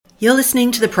You're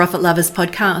listening to the Profit Lovers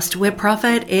podcast, where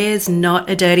profit is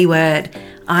not a dirty word.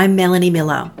 I'm Melanie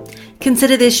Miller.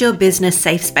 Consider this your business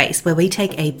safe space where we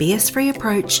take a BS-free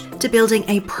approach to building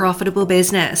a profitable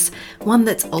business, one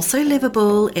that's also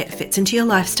livable, it fits into your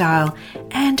lifestyle,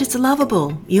 and it's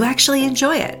lovable. You actually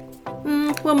enjoy it.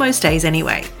 Well, most days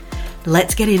anyway.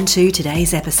 Let's get into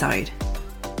today's episode.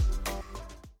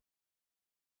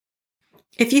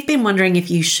 If you've been wondering if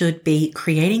you should be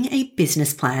creating a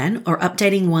business plan or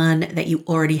updating one that you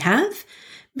already have,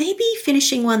 maybe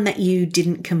finishing one that you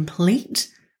didn't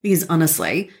complete, because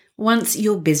honestly, once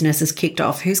your business is kicked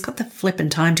off, who's got the flippin'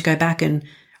 time to go back and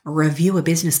review a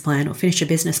business plan or finish a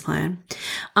business plan?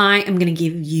 I am going to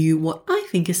give you what I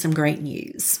think is some great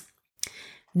news.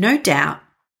 No doubt,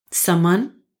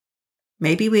 someone,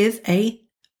 maybe with a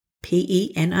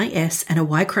PENIS and a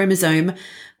Y chromosome,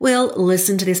 will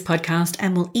listen to this podcast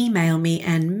and will email me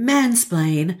and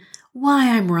mansplain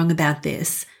why I'm wrong about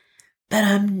this. But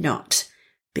I'm not.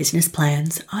 Business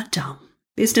plans are dumb.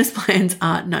 Business plans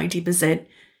are 90%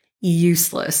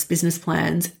 useless. Business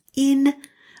plans, in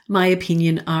my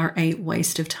opinion, are a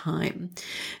waste of time.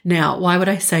 Now, why would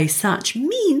I say such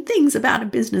mean things about a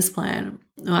business plan?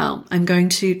 Well, I'm going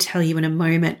to tell you in a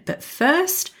moment. But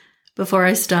first, before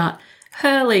I start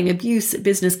hurling abuse at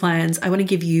business plans, I want to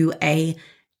give you a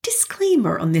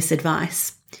disclaimer on this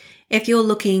advice. If you're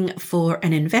looking for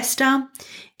an investor,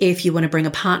 if you want to bring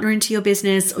a partner into your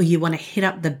business, or you want to hit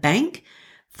up the bank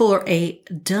for a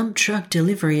dump truck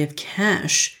delivery of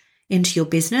cash into your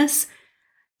business,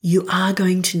 you are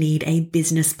going to need a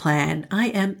business plan. I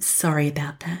am sorry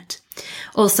about that.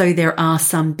 Also, there are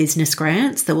some business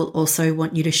grants that will also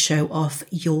want you to show off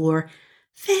your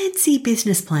fancy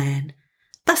business plan,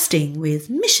 busting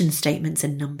with mission statements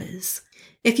and numbers.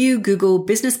 If you Google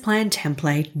business plan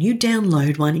template, and you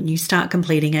download one and you start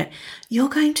completing it, you're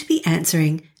going to be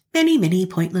answering many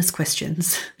pointless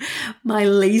questions. My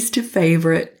least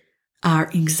favorite are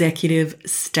executive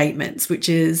statements, which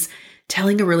is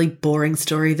telling a really boring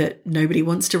story that nobody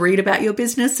wants to read about your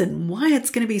business and why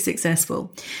it's going to be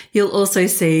successful. You'll also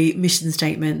see mission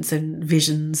statements and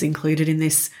visions included in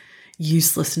this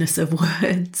uselessness of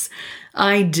words.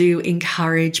 I do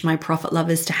encourage my profit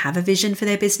lovers to have a vision for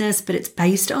their business, but it's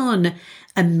based on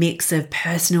a mix of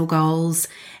personal goals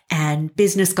and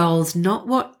business goals, not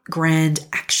what grand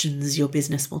actions your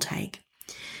business will take.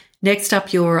 Next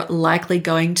up, you're likely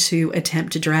going to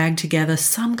attempt to drag together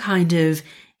some kind of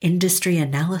industry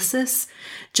analysis.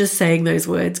 Just saying those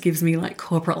words gives me like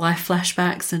corporate life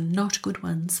flashbacks, and not good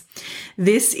ones.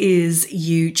 This is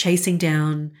you chasing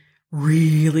down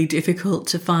really difficult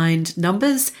to find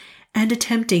numbers and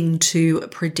attempting to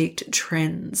predict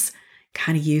trends.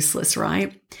 Kind of useless,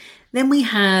 right? Then we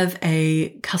have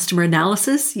a customer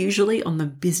analysis, usually on the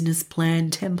business plan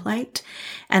template.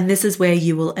 And this is where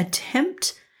you will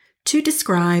attempt to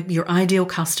describe your ideal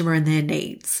customer and their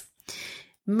needs.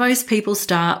 Most people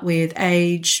start with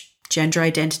age, gender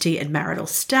identity, and marital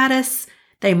status.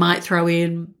 They might throw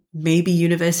in maybe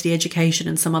university education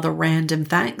and some other random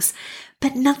facts,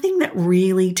 but nothing that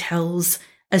really tells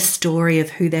a story of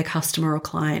who their customer or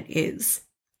client is.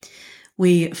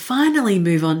 We finally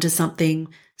move on to something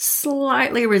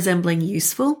slightly resembling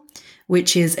useful,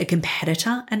 which is a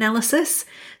competitor analysis.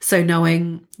 So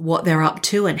knowing what they're up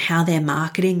to and how they're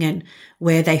marketing and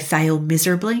where they fail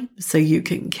miserably so you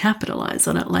can capitalize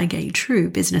on it like a true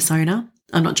business owner.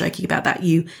 I'm not joking about that.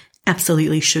 You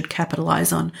absolutely should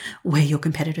capitalize on where your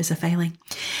competitors are failing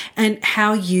and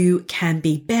how you can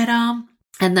be better.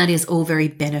 And that is all very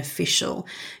beneficial.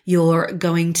 You're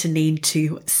going to need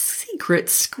to secret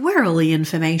squirrely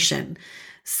information.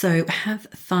 So have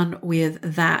fun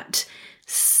with that.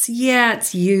 Yeah,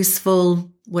 it's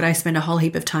useful. Would I spend a whole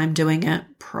heap of time doing it?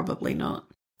 Probably not.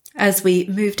 As we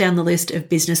move down the list of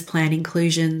business plan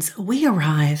inclusions, we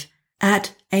arrive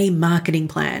at a marketing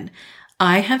plan.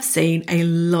 I have seen a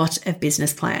lot of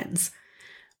business plans,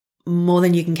 more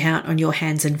than you can count on your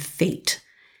hands and feet.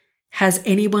 Has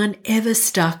anyone ever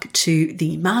stuck to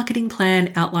the marketing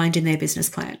plan outlined in their business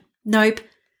plan? Nope.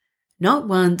 Not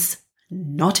once,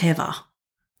 not ever.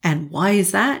 And why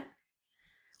is that?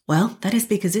 Well, that is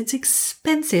because it's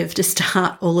expensive to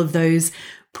start all of those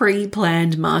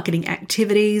pre-planned marketing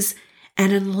activities.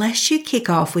 And unless you kick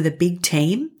off with a big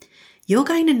team, you're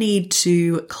going to need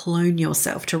to clone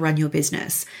yourself to run your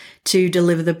business, to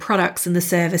deliver the products and the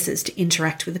services, to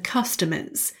interact with the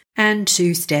customers, and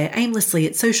to stare aimlessly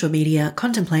at social media,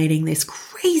 contemplating this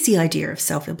crazy idea of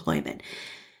self-employment,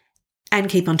 and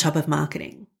keep on top of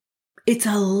marketing. It's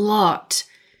a lot.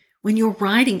 When you're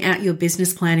writing out your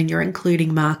business plan and you're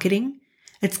including marketing,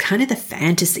 it's kind of the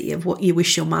fantasy of what you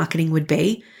wish your marketing would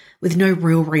be. with no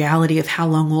real reality of how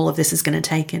long all of this is going to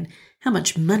take and how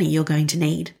much money you're going to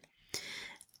need.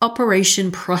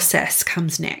 Operation process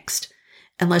comes next,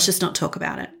 and let's just not talk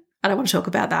about it. I don't want to talk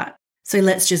about that. So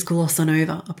let's just gloss on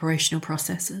over operational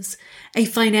processes. A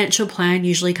financial plan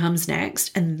usually comes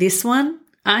next, and this one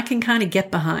I can kind of get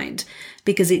behind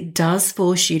because it does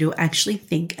force you to actually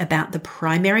think about the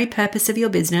primary purpose of your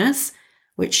business,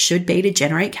 which should be to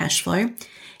generate cash flow.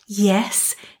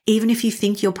 Yes, even if you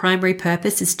think your primary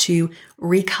purpose is to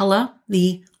recolor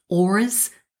the auras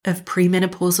of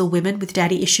premenopausal women with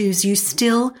daddy issues, you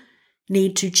still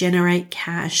need to generate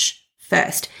cash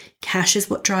first. Cash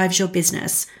is what drives your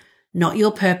business, not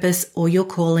your purpose or your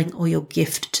calling or your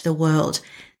gift to the world.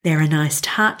 They're a nice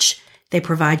touch. They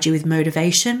provide you with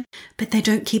motivation, but they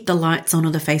don't keep the lights on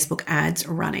or the Facebook ads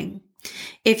running.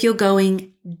 If you're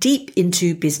going deep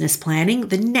into business planning,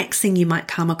 the next thing you might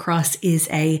come across is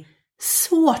a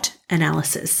SWOT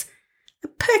analysis, a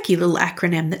perky little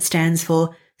acronym that stands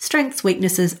for strengths,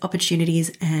 weaknesses,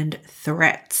 opportunities, and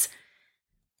threats.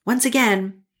 Once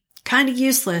again, kind of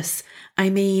useless. I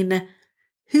mean,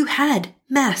 who had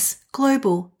mass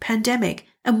global pandemic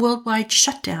and worldwide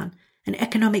shutdown and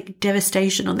economic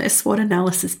devastation on their SWOT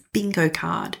analysis bingo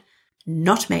card?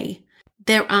 Not me.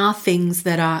 There are things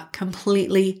that are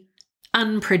completely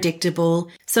unpredictable.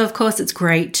 So of course it's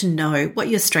great to know what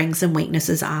your strengths and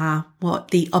weaknesses are, what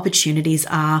the opportunities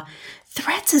are.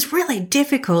 Threats is really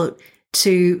difficult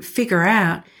to figure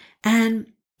out, and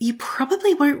you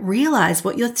probably won't realize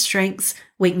what your strengths,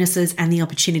 weaknesses, and the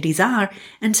opportunities are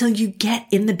until you get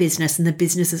in the business and the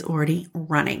business is already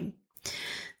running.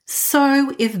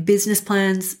 So if business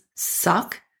plans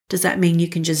suck, does that mean you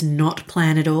can just not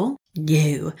plan at all?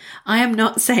 No, I am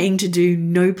not saying to do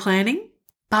no planning,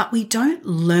 but we don't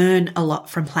learn a lot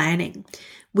from planning.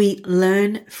 We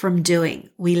learn from doing.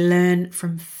 We learn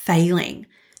from failing.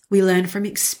 We learn from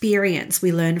experience.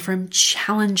 We learn from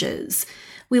challenges.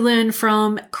 We learn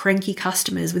from cranky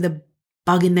customers with a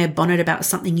bug in their bonnet about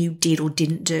something you did or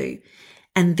didn't do.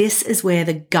 And this is where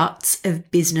the guts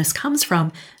of business comes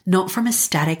from, not from a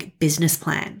static business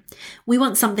plan. We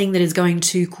want something that is going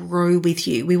to grow with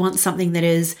you. We want something that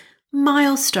is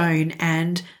milestone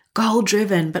and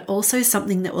goal-driven, but also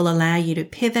something that will allow you to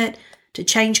pivot, to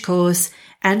change course,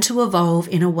 and to evolve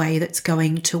in a way that's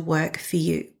going to work for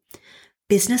you.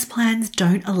 Business plans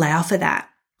don't allow for that.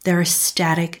 They're a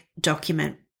static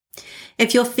document.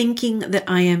 If you're thinking that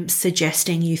I am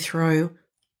suggesting you throw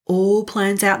all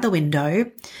plans out the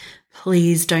window,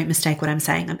 please don't mistake what I'm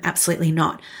saying. I'm absolutely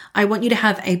not. I want you to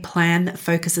have a plan that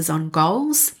focuses on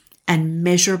goals and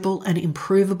measurable and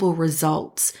improvable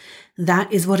results.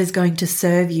 That is what is going to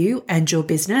serve you and your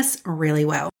business really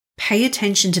well. Pay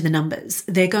attention to the numbers.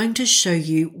 They're going to show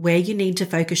you where you need to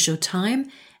focus your time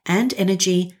and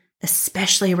energy,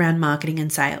 especially around marketing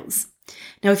and sales.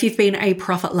 Now, if you've been a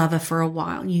profit lover for a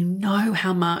while, you know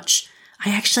how much I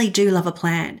actually do love a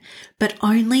plan, but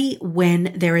only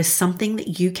when there is something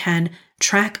that you can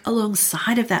track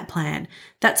alongside of that plan.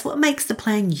 That's what makes the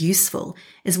plan useful,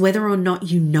 is whether or not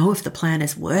you know if the plan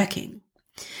is working.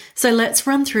 So let's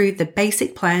run through the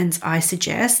basic plans I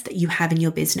suggest that you have in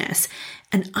your business.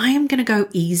 And I am going to go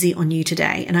easy on you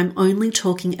today, and I'm only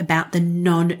talking about the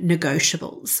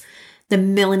non-negotiables. The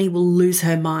Melanie will lose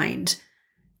her mind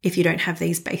if you don't have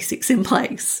these basics in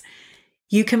place.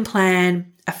 You can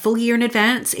plan a full year in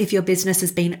advance if your business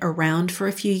has been around for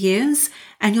a few years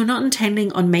and you're not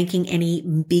intending on making any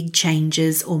big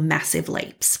changes or massive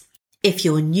leaps. If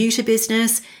you're new to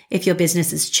business, if your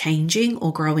business is changing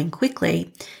or growing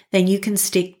quickly, then you can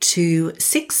stick to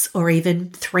 6 or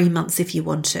even 3 months if you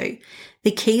want to.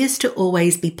 The key is to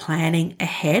always be planning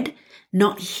ahead,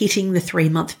 not hitting the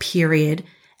 3-month period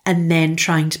and then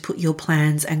trying to put your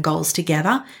plans and goals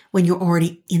together when you're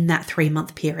already in that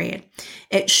 3-month period.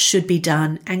 It should be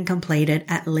done and completed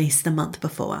at least the month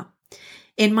before.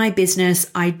 In my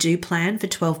business, I do plan for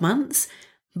 12 months,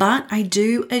 but I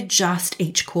do adjust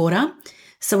each quarter.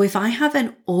 So if I have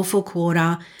an awful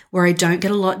quarter where I don't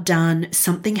get a lot done,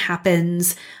 something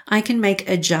happens, I can make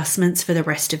adjustments for the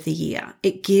rest of the year.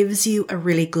 It gives you a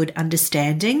really good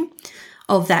understanding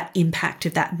of that impact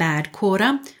of that bad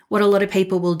quarter. What a lot of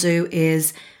people will do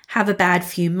is have a bad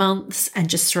few months and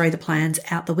just throw the plans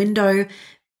out the window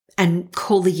and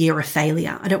call the year a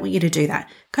failure. I don't want you to do that.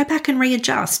 Go back and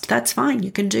readjust. That's fine.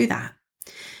 You can do that.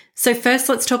 So first,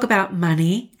 let's talk about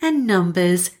money and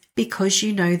numbers because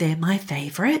you know they're my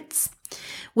favorites.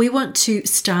 We want to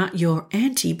start your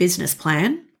anti-business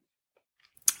plan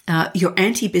your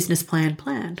anti-business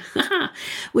plan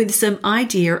with some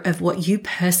idea of what you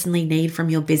personally need from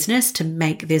your business to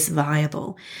make this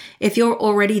viable. If you're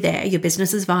already there, your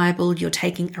business is viable, you're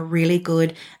taking a really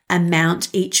good amount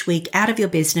each week out of your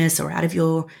business or out of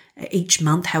your each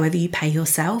month, however you pay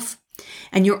yourself,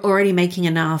 and you're already making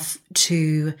enough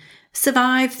to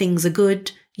survive, things are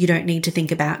good, you don't need to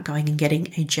think about going and getting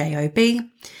a job,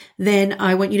 then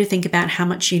I want you to think about how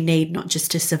much you need, not just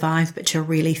to survive, but to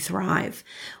really thrive.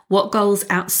 What goals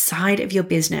outside of your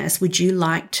business would you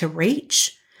like to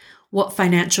reach? What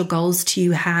financial goals do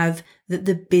you have that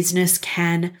the business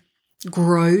can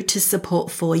grow to support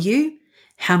for you?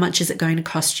 How much is it going to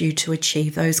cost you to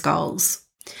achieve those goals?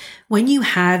 When you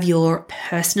have your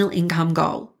personal income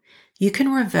goal, you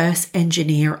can reverse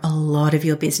engineer a lot of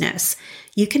your business.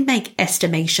 You can make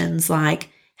estimations like,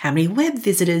 how many web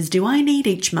visitors do I need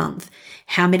each month?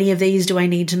 How many of these do I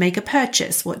need to make a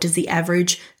purchase? What does the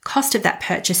average cost of that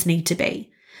purchase need to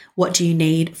be? What do you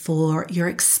need for your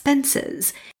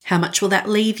expenses? How much will that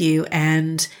leave you?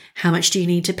 And how much do you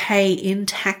need to pay in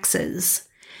taxes?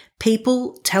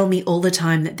 People tell me all the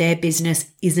time that their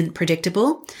business isn't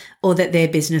predictable or that their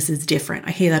business is different.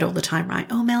 I hear that all the time, right?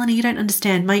 Oh, Melanie, you don't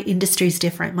understand. My industry is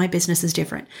different. My business is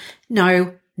different.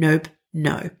 No,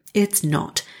 it's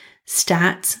not.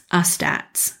 Stats are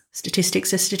stats.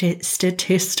 Statistics are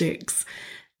statistics.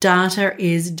 Data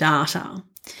is data.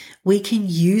 We can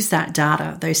use that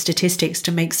data, those statistics,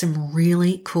 to make some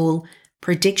really cool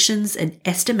predictions and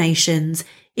estimations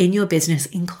in your business,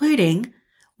 including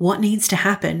what needs to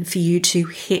happen for you to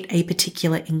hit a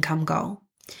particular income goal.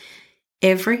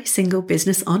 Every single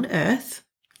business on earth,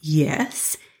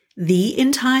 yes, the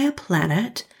entire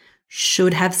planet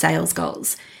should have sales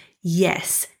goals.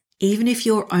 Yes, even if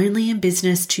you're only in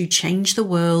business to change the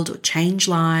world or change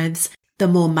lives, the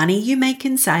more money you make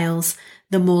in sales,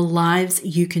 the more lives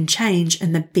you can change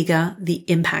and the bigger the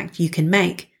impact you can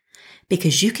make.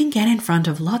 Because you can get in front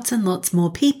of lots and lots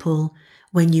more people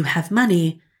when you have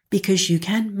money, because you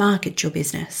can market your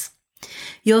business.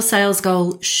 Your sales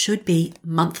goal should be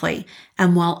monthly.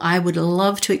 And while I would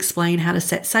love to explain how to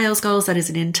set sales goals, that is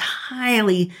an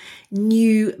entirely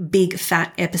new big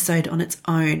fat episode on its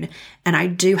own. And I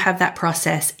do have that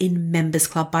process in Members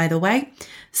Club, by the way.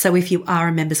 So if you are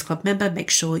a Members Club member, make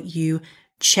sure you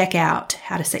check out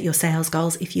how to set your sales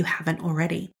goals if you haven't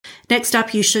already. Next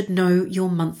up, you should know your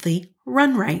monthly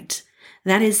run rate.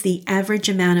 That is the average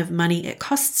amount of money it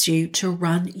costs you to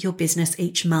run your business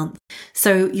each month.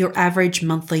 So your average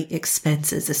monthly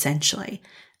expenses, essentially.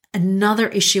 Another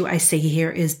issue I see here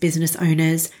is business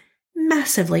owners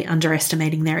massively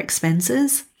underestimating their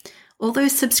expenses. All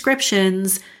those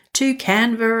subscriptions to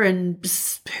Canva and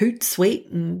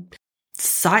Hootsuite and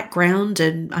SiteGround,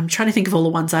 and I'm trying to think of all the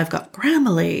ones I've got,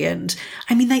 Grammarly, and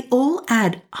they all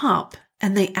add up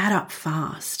and they add up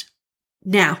fast.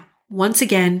 Now, once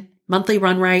again, monthly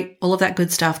run rate, all of that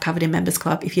good stuff covered in Members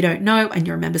Club. If you don't know and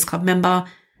you're a Members Club member,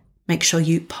 make sure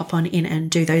you pop on in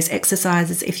and do those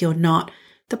exercises. If you're not,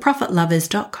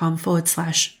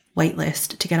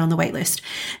 theprofitlovers.com/waitlist to get on the waitlist.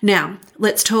 Now,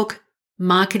 let's talk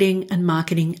marketing and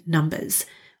marketing numbers.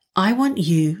 I want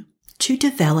you to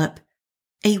develop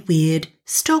a weird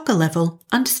stalker level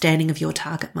understanding of your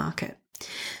target market.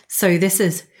 So this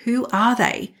is, who are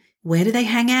they? Where do they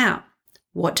hang out?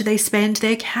 What do they spend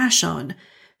their cash on?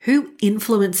 Who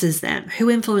influences them? Who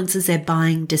influences their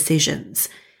buying decisions?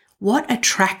 What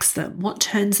attracts them? What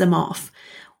turns them off?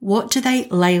 What do they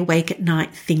lay awake at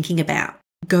night thinking about?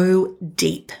 Go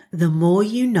deep. The more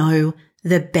you know,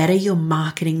 the better your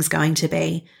marketing's going to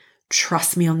be.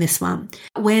 Trust me on this one.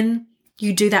 When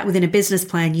you do that within a business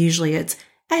plan, usually it's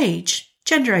age,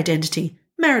 gender identity,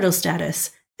 marital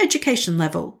status, education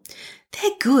level.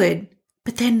 They're good,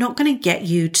 but they're not going to get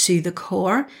you to the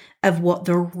core of what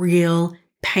the real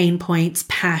pain points,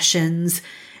 passions,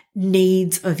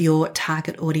 needs of your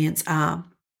target audience are.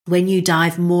 When you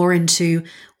dive more into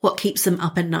what keeps them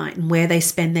up at night and where they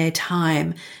spend their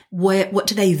time, what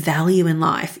do they value in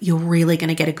life, you're really going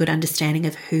to get a good understanding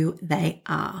of who they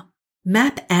are.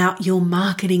 Map out your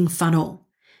marketing funnel.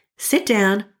 Sit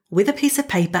down with a piece of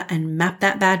paper and map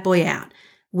that bad boy out.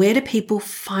 Where do people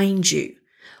find you?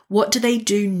 What do they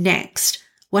do next?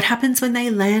 What happens when they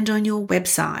land on your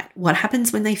website? What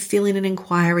happens when they fill in an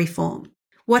inquiry form?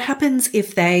 What happens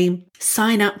if they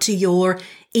sign up to your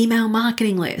email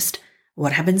marketing list?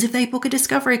 What happens if they book a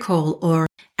discovery call or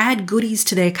add goodies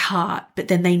to their cart, but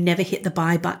then they never hit the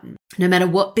buy button? No matter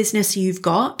what business you've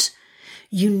got,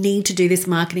 you need to do this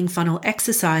marketing funnel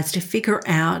exercise to figure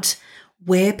out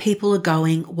where people are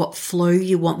going, what flow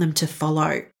you want them to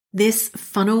follow. This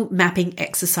funnel mapping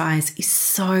exercise is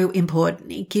so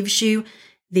important. It gives you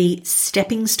the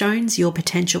stepping stones your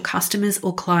potential customers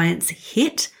or clients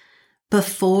hit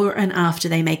before and after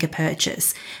they make a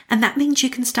purchase. And that means you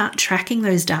can start tracking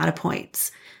those data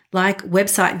points like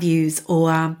website views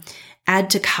or add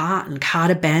to cart and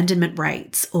cart abandonment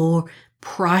rates or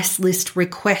price list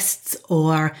requests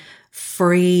or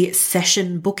free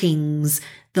session bookings.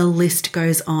 The list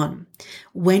goes on.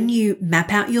 When you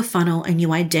map out your funnel and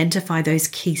you identify those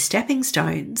key stepping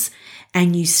stones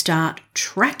and you start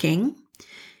tracking,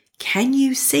 can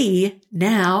you see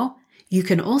now? You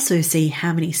can also see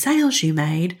how many sales you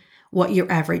made, what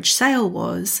your average sale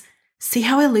was. See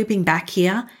how we're looping back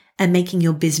here and making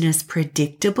your business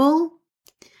predictable?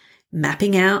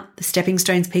 Mapping out the stepping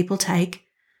stones people take,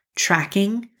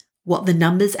 tracking what the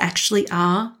numbers actually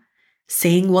are,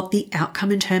 seeing what the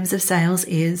outcome in terms of sales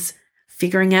is,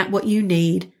 figuring out what you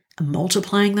need, and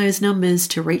multiplying those numbers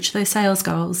to reach those sales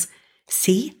goals.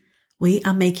 See, we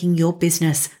are making your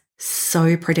business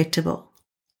so predictable.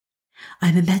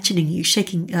 I'm imagining you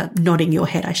nodding your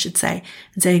head, I should say,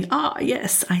 and saying, "Oh,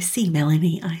 yes, I see,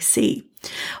 Melanie, I see."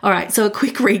 All right, so a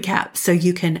quick recap so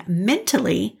you can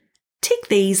mentally tick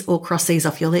these or cross these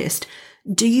off your list.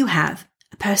 Do you have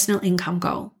a personal income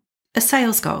goal, a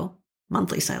sales goal,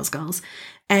 monthly sales goals,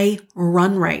 a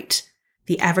run rate,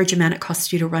 the average amount it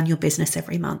costs you to run your business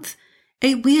every month,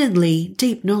 a weirdly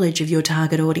deep knowledge of your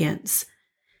target audience,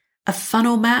 a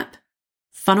funnel map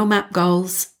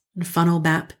goals, and funnel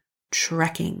map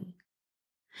tracking?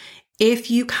 If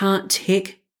you can't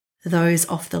tick those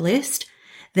off the list,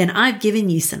 then I've given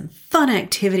you some fun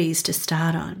activities to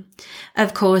start on.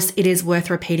 Of course, it is worth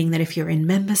repeating that if you're in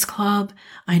Members Club,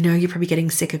 I know you're probably getting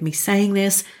sick of me saying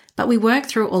this, but we work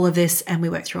through all of this and we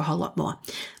work through a whole lot more.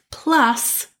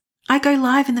 Plus, I go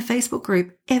live in the Facebook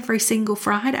group every single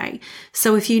Friday.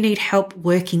 So if you need help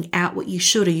working out what you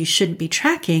should or you shouldn't be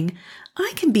tracking,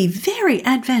 I can be very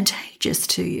advantageous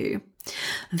to you.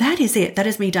 That is it. That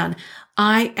is me done.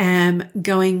 I am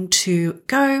going to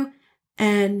go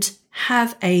and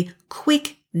have a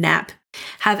quick nap.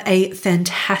 Have a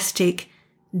fantastic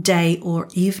day or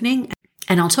evening,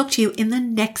 and I'll talk to you in the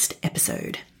next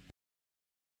episode.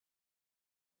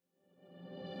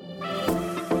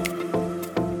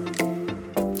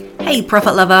 Hey,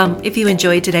 Profit Lover, if you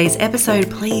enjoyed today's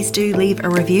episode, please do leave a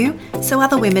review so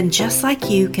other women just like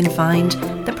you can find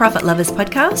the Profit Lovers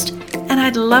podcast. And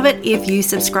I'd love it if you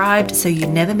subscribed so you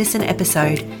never miss an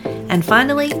episode. And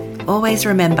finally, always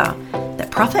remember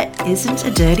that profit isn't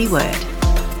a dirty word.